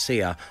mentioned or I see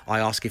her, I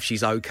ask if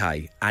she's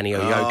okay. Annie,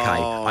 are you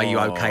okay? Are you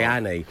okay,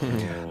 Annie?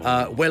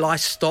 Will I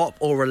stop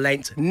or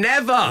relent?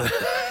 Never!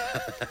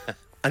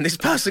 And this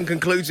person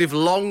concludes with,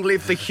 long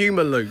live the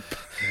humour loop.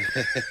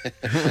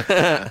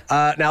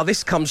 Now,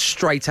 this comes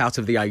straight out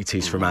of the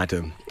 80s from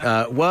Adam.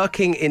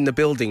 Working in the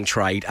building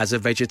trade as a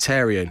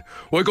vegetarian.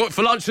 What got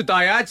for lunch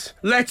today, Ad?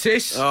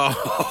 Lettuce.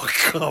 Oh,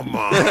 come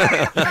on.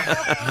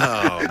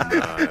 Oh,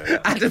 no.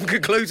 Adam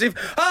concludes with,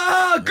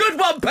 good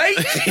one,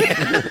 Pete.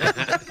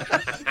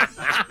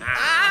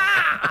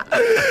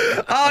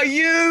 Are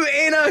you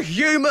in a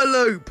humour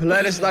loop?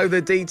 Let us know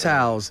the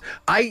details.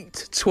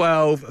 8,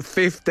 12,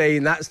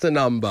 15, that's the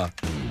number.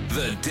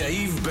 The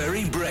Dave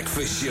Berry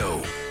Breakfast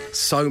Show.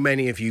 So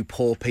many of you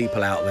poor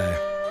people out there,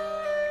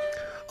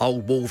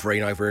 old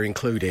Wolverine over here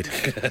included,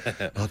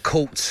 are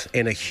caught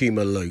in a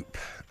humour loop.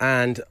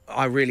 And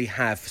I really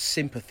have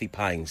sympathy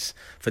pains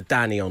for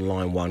Danny on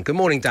line 1. Good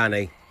morning,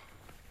 Danny.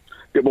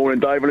 Good morning,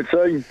 Dave and the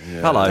team.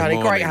 Yeah. Hello. Danny,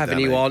 great having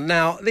you on.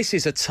 Now, this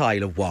is a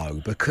tale of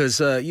woe because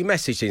you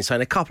messaged in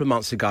saying a couple of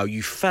months ago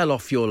you fell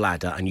off your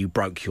ladder and you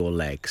broke your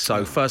leg.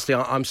 So, firstly,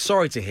 I'm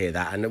sorry to hear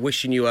that and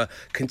wishing you a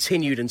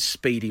continued and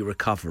speedy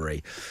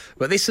recovery.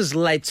 But this has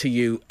led to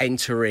you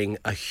entering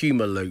a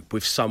humour loop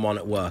with someone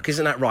at work.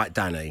 Isn't that right,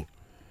 Danny?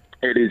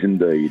 It is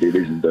indeed. It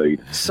is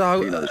indeed.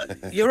 So,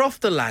 you're off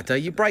the ladder,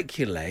 you break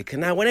your leg, and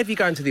now whenever you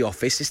go into the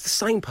office, it's the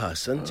same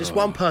person. Just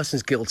one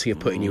person's guilty of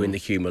putting you in the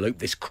humour loop,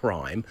 this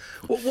crime.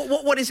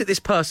 What is it this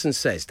person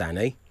says,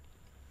 Danny?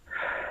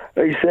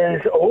 He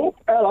says, oh,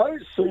 hello,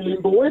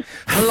 ceiling boy.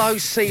 Hello,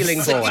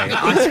 ceiling boy.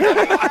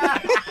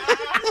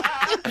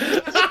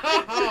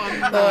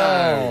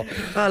 Oh,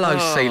 hello,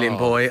 ceiling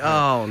boy.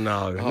 Oh,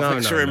 no.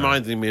 Thanks for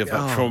reminding me of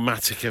that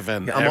traumatic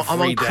event. Yeah,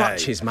 I'm on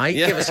crutches, mate.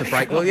 Yeah. Give us a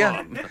break, will you?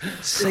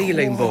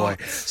 Ceiling boy.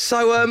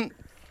 So,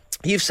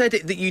 you've said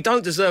that you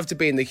don't deserve to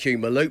be in the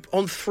humour loop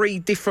on 3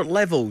 different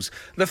levels.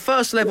 The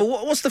first level,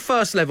 what's the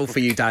first level for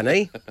you,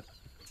 Danny?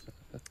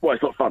 Well,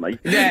 it's not funny.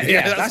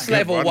 Yeah, that's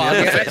level 1.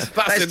 Yeah,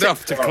 that's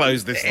enough to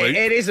close this loop.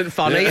 It isn't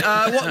funny.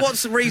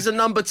 What's reason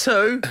number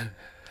 2?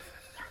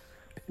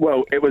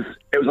 Well, it was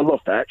a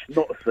loft hatch,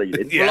 not a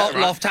ceiling.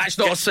 Loft hatch,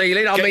 not a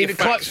ceiling. I mean,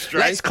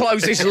 let's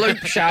close this loop,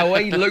 shall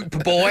we,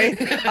 loop boy?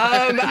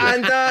 And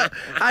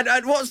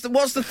what's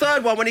the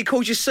third one when he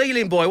calls you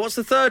ceiling boy? What's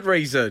the third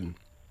reason?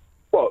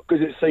 What?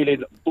 Because it's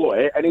ceiling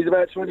boy, and he's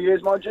about 20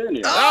 years my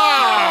junior.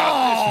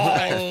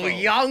 Oh,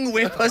 young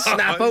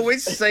whippersnapper with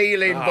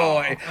ceiling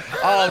boy.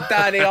 Oh,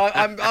 Danny,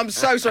 I'm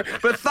so sorry,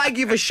 but thank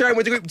you for sharing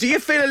with the group. Do you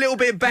feel a little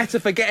bit better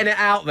for getting it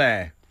out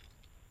there?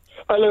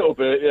 A little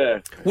bit, yeah.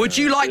 Would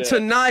you like to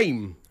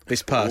name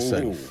this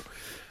person?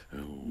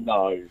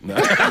 No.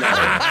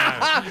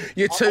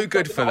 You're too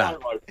good for that.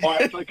 I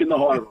am taking the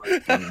high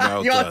road.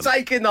 Well You're done.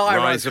 taking the high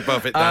road. Rise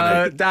above it,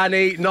 Danny.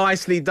 Danny,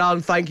 nicely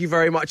done. Thank you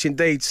very much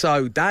indeed.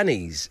 So,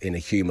 Danny's in a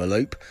humour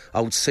loop.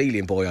 Old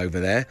ceiling boy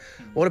over there.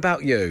 What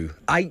about you?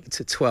 8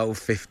 to 12,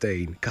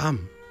 15.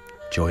 Come,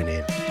 join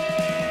in.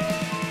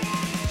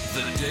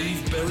 The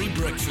Dave Berry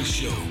Breakfast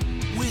Show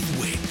with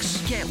Wix.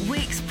 Get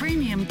Wix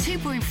Premium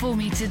 2.4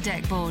 metre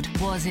deck board.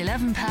 Was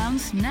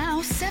 £11,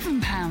 now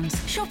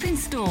 £7. Shop in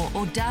store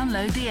or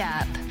download the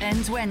app.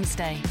 Ends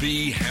Wednesday.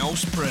 Be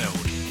house proud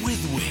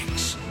with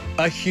Wix.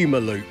 A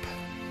humour loop.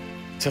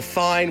 To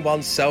find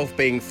oneself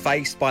being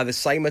faced by the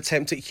same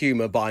attempt at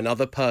humour by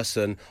another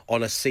person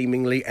on a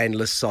seemingly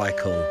endless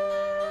cycle.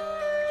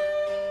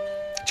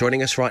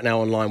 Joining us right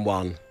now on line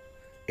 1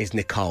 is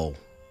Nicole.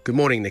 Good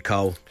morning,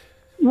 Nicole.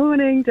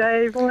 Morning,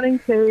 Dave. Morning,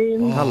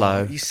 team.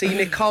 Hello. You see,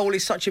 Nicole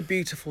is such a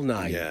beautiful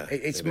name. Yeah,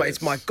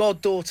 it's my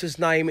goddaughter's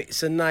name.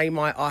 It's a name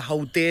I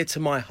hold dear to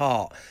my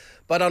heart.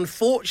 But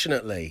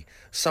unfortunately,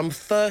 some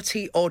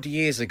 30-odd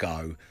years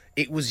ago,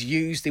 it was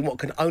used in what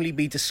can only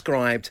be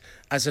described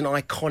as an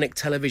iconic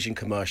television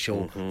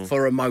commercial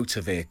for a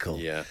motor vehicle.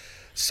 Yeah.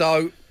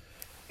 So,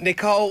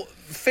 Nicole,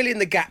 fill in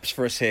the gaps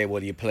for us here,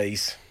 will you,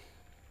 please?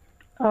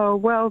 Oh,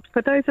 well,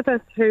 for those of us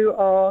who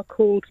are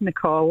called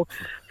Nicole,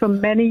 for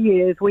many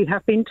years we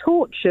have been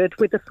tortured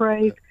with the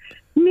phrase,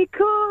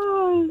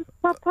 Nicole,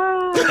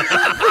 Papa.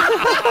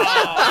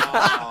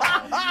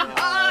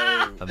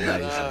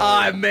 Amazing.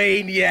 I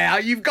mean, yeah,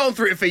 you've gone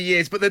through it for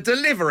years, but the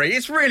delivery,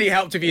 it's really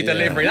helped with your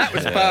delivery. That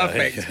was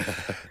perfect.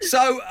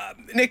 So,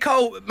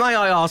 Nicole, may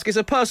I ask, it's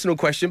a personal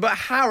question, but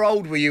how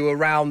old were you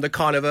around the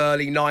kind of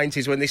early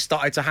 90s when this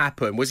started to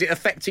happen? Was it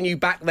affecting you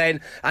back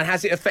then, and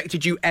has it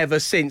affected you ever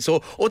since?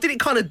 Or did it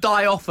kind of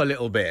die off a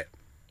little bit?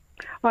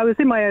 I was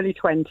in my early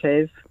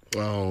 20s.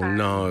 Oh,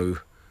 no.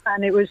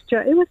 And it was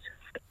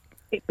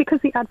because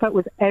the advert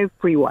was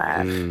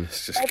everywhere.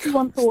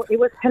 Everyone thought it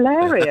was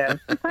hilarious.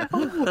 It's like,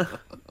 oh,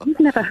 you've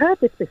never heard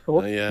this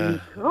before. Yeah.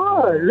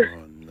 Oh,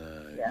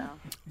 no.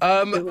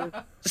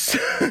 yeah.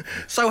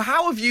 So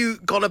how have you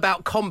gone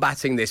about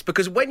combating this?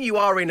 Because when you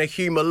are in a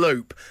humour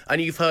loop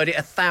and you've heard it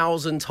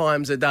 1,000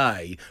 times a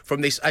day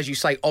from this, as you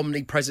say,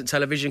 omnipresent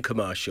television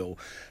commercial,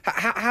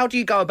 how do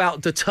you go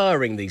about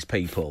deterring these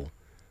people?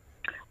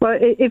 Well,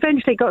 it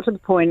eventually got to the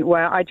point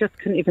where I just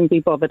couldn't even be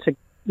bothered to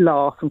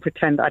laugh and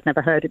pretend that I'd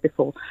never heard it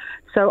before.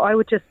 So I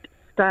would just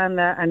stand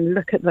there and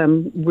look at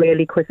them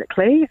really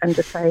quizzically and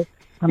just say,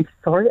 I'm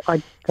sorry,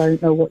 I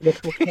don't know what you're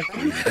talking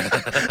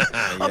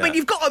about. I mean,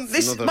 you've got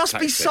this must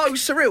be so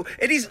surreal.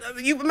 It is.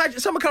 You imagine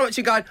someone coming up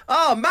to you going,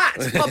 "Oh, Matt,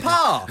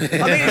 Papa." I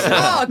mean,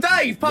 it's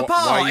Dave, Papa.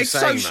 Why are you it's so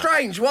saying that?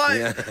 strange.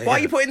 Why are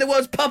you putting the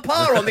words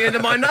Papa on the end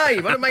of my name?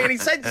 It doesn't make any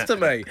sense to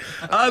me.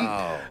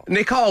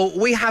 Nicole,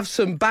 we have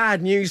some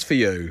bad news for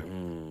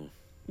you.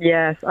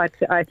 Yes,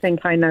 I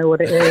think I know what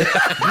it is.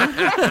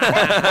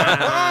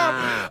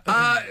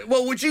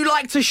 Well, would you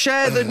like to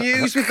share the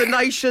news with the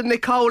nation,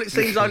 Nicole? It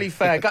seems only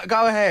fair.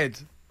 Go ahead.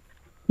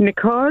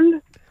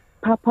 Nicole,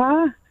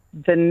 Papa,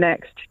 the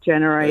next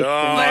generation.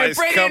 Oh, They're it's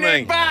bringing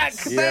coming. it back.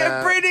 Yeah.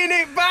 They're bringing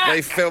it back.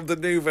 They filmed the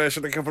new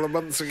version a couple of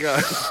months ago.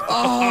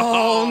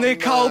 Oh,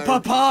 Nicole, no.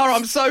 Papa,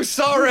 I'm so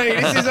sorry.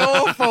 This is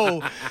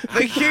awful.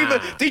 The humour.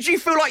 Did you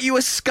feel like you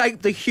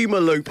escaped the humour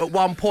loop at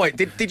one point?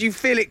 Did you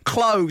feel it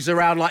close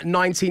around like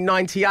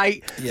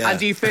 1998? Yeah. And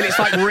do you feel it's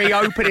like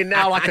reopening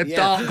now like a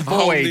dark void? A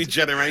whole new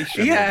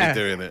generation will be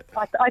doing it.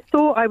 I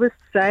thought I was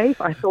safe.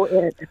 I thought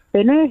it had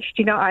finished.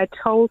 You know, I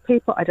told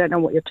people, I don't know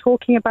what you're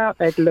talking about.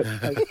 They'd look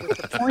so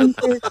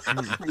disappointed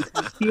and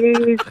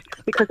confused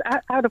because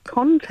out of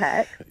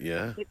context,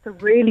 it's a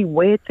really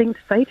weird thing to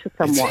say to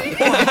someone.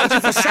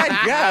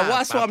 100%. Yeah, well,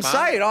 that's what I'm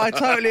saying. I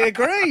totally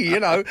agree. You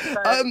know.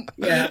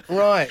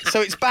 Right.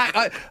 So it's back.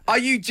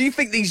 Do you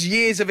think these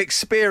years of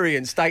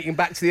experience dating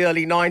back to the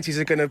early 90s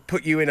are going to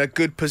put you in a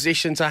good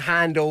position to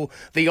handle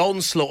the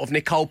onslaught of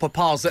Nicole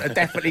Papas that are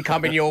definitely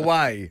coming your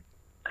way?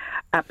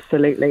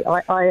 Absolutely.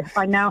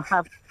 I now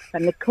have a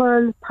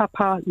Nicole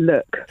Papa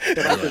look.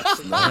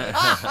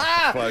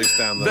 Close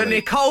down the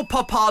Nicole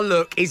Papa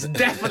look is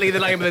definitely the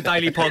name of the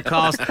daily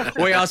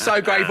podcast. We are so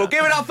grateful.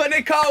 Give it up for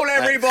Nicole,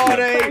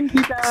 everybody. Thank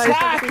you, guys.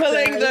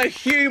 Tackling the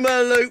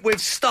humour loop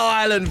with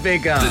style and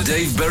vigour. The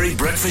Dave Berry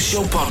Breakfast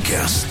Show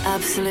podcast.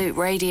 Absolute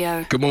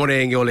Radio. Good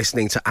morning. You're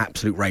listening to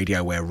Absolute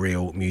Radio, where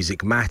real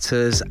music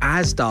matters,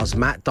 as does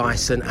Matt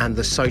Dyson and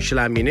the Social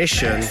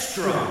Ammunition.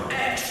 Extra.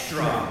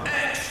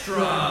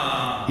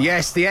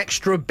 Yes, the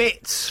extra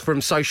bits from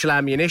Social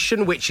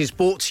Ammunition, which is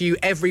brought to you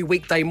every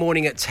weekday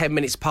morning at 10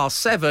 minutes past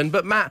 7.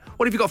 But Matt,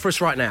 what have you got for us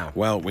right now?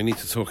 Well, we need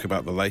to talk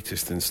about the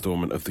latest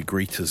instalment of the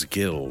Greeters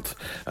Guild,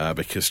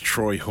 because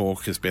Troy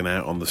Hawke has been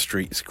out on the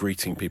streets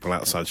greeting people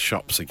outside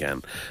shops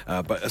again.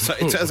 But so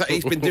it turns out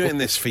he's been doing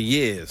this for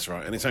years,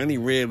 right? And it's only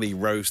really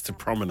rose to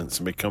prominence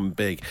and become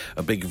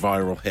a big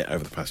viral hit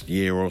over the past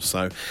year or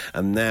so.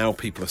 And now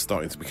people are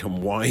starting to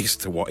become wise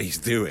to what he's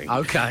doing.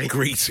 Okay.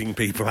 Greeting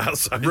people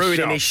outside Ruining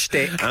shops. his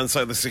shtick. And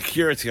so the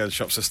security on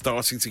shops are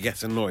starting to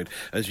get annoyed,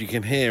 as you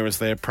can hear as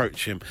they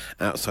approach him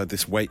outside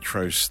this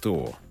Waitrose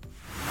store.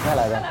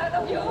 Hello there.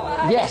 Hello, love you, all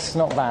right? Yes,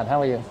 not bad.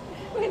 How are you?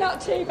 We're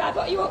not too bad.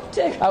 What are you up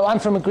to? Oh, I'm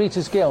from a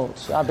Greeters Guild.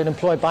 I've been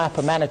employed by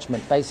upper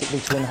management, basically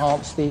to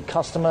enhance the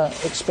customer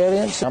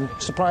experience. I'm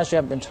surprised you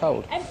haven't been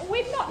told.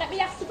 We've not. Let me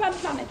ask the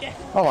branch manager.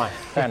 All right,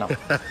 fair enough.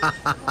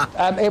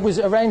 It was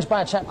arranged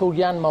by a chap called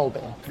Jan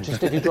Molby.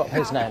 Just if you drop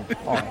his name.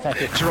 All right,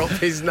 thank you. Drop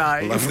his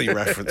name. Lovely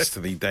reference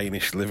to the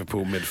Danish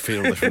Liverpool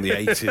midfielder from the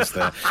 80s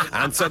there.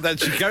 And so then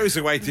she goes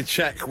away to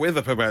check with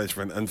upper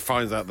management and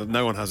finds out that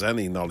no one has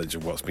any knowledge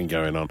of what's been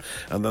going on.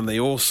 And then they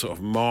all sort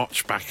of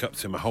march back up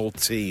to him, a whole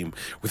team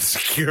with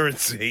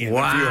security and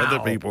a few other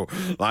people,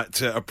 like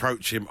to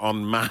approach him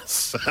en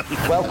masse.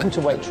 Welcome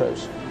to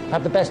Waitrose.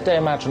 Have the best day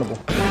imaginable.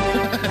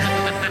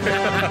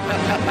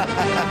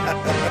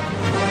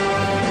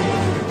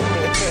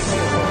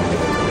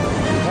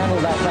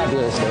 Handle that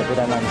fabulously, if you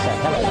don't mind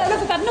saying. Hello.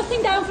 Look, I've had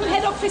nothing down from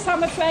head office,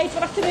 I'm afraid, so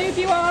I'll have to move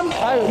you on.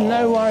 Oh,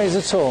 no worries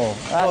at all.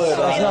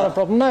 That's not a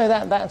problem. No,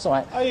 that's all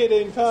right. How you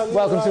doing, pal?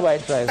 Welcome to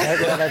Waitrose. I hope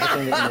you have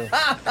everything that you need.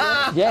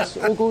 Yes,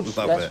 all good.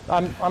 Love it.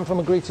 I'm from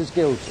a Greeters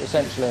Guild,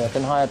 essentially. I've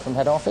been hired from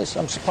head office.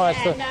 I'm surprised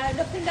for... No,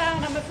 nothing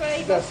down, I'm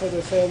afraid. That's for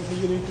the same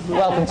thing you need to move.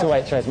 Welcome to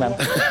Waitrose, ma'am.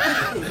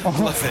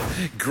 Love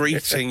it.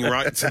 Greeting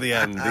right to the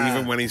end,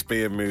 even when he's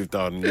being moved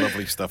on.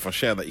 Lovely stuff. I'll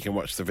share that. You can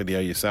watch the video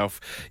yourself.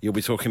 You'll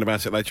be talking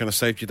about it later on. I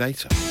saved your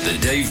data. The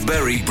Dave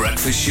Berry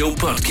Breakfast Show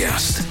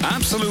podcast.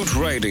 Absolute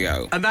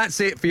Radio. And that's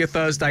it for your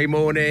Thursday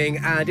morning.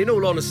 And in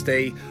all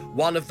honesty,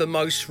 one of the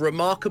most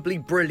remarkably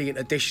brilliant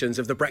editions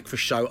of The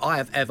Breakfast Show I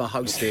have ever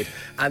hosted.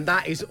 And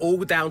that is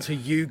all down to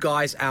you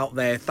guys out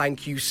there.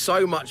 Thank you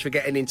so much for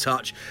getting in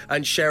touch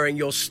and sharing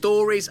your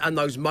stories and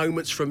those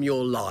moments from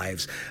your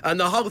lives. And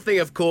the whole thing,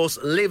 of course,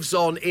 lives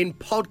on in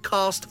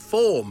podcast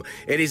form.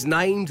 It is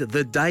named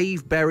The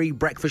Dave Berry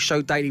Breakfast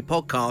Show Daily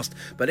Podcast,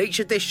 but each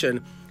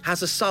edition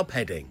has a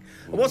subheading.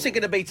 And what's it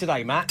going to be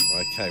today, Matt?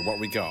 Okay, what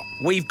we got?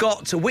 We've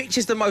got which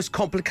is the most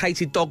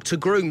complicated dog to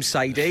groom,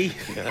 Sadie?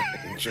 Yeah,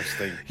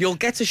 interesting. You'll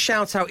get a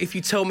shout out if you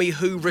tell me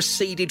who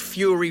Receded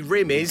Fury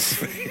Rim is.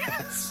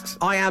 Yes.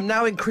 I am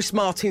now in Chris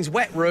Martin's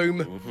wet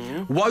room.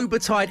 Woe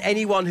betide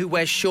anyone who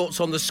wears shorts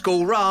on the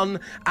school run,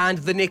 and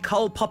the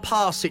Nicole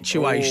Papa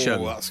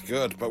situation. Oh, that's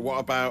good. But what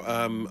about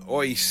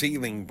Oi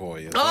Ceiling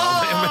Boy as well?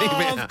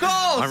 Oh, of course!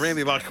 I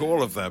really like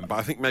all of them, but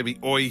I think maybe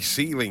Oi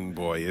Ceiling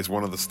Boy is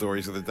one of the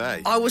stories of the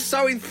day. I was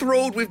so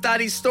enthralled with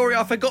Daddy's story,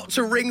 I forgot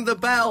to ring the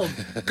bell.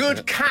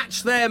 Good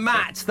catch there,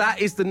 Matt. That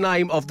is the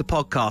name of the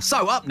podcast.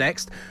 So, up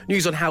next,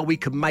 news on how we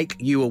can make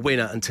you a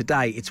winner. And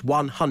today, it's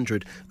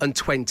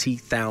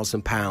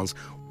 £120,000.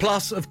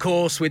 Plus, of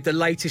course, with the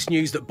latest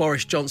news that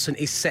Boris Johnson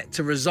is set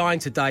to resign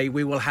today,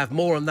 we will have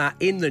more on that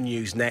in the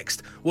news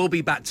next. We'll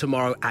be back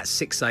tomorrow at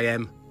 6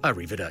 a.m.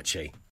 Arrivederci.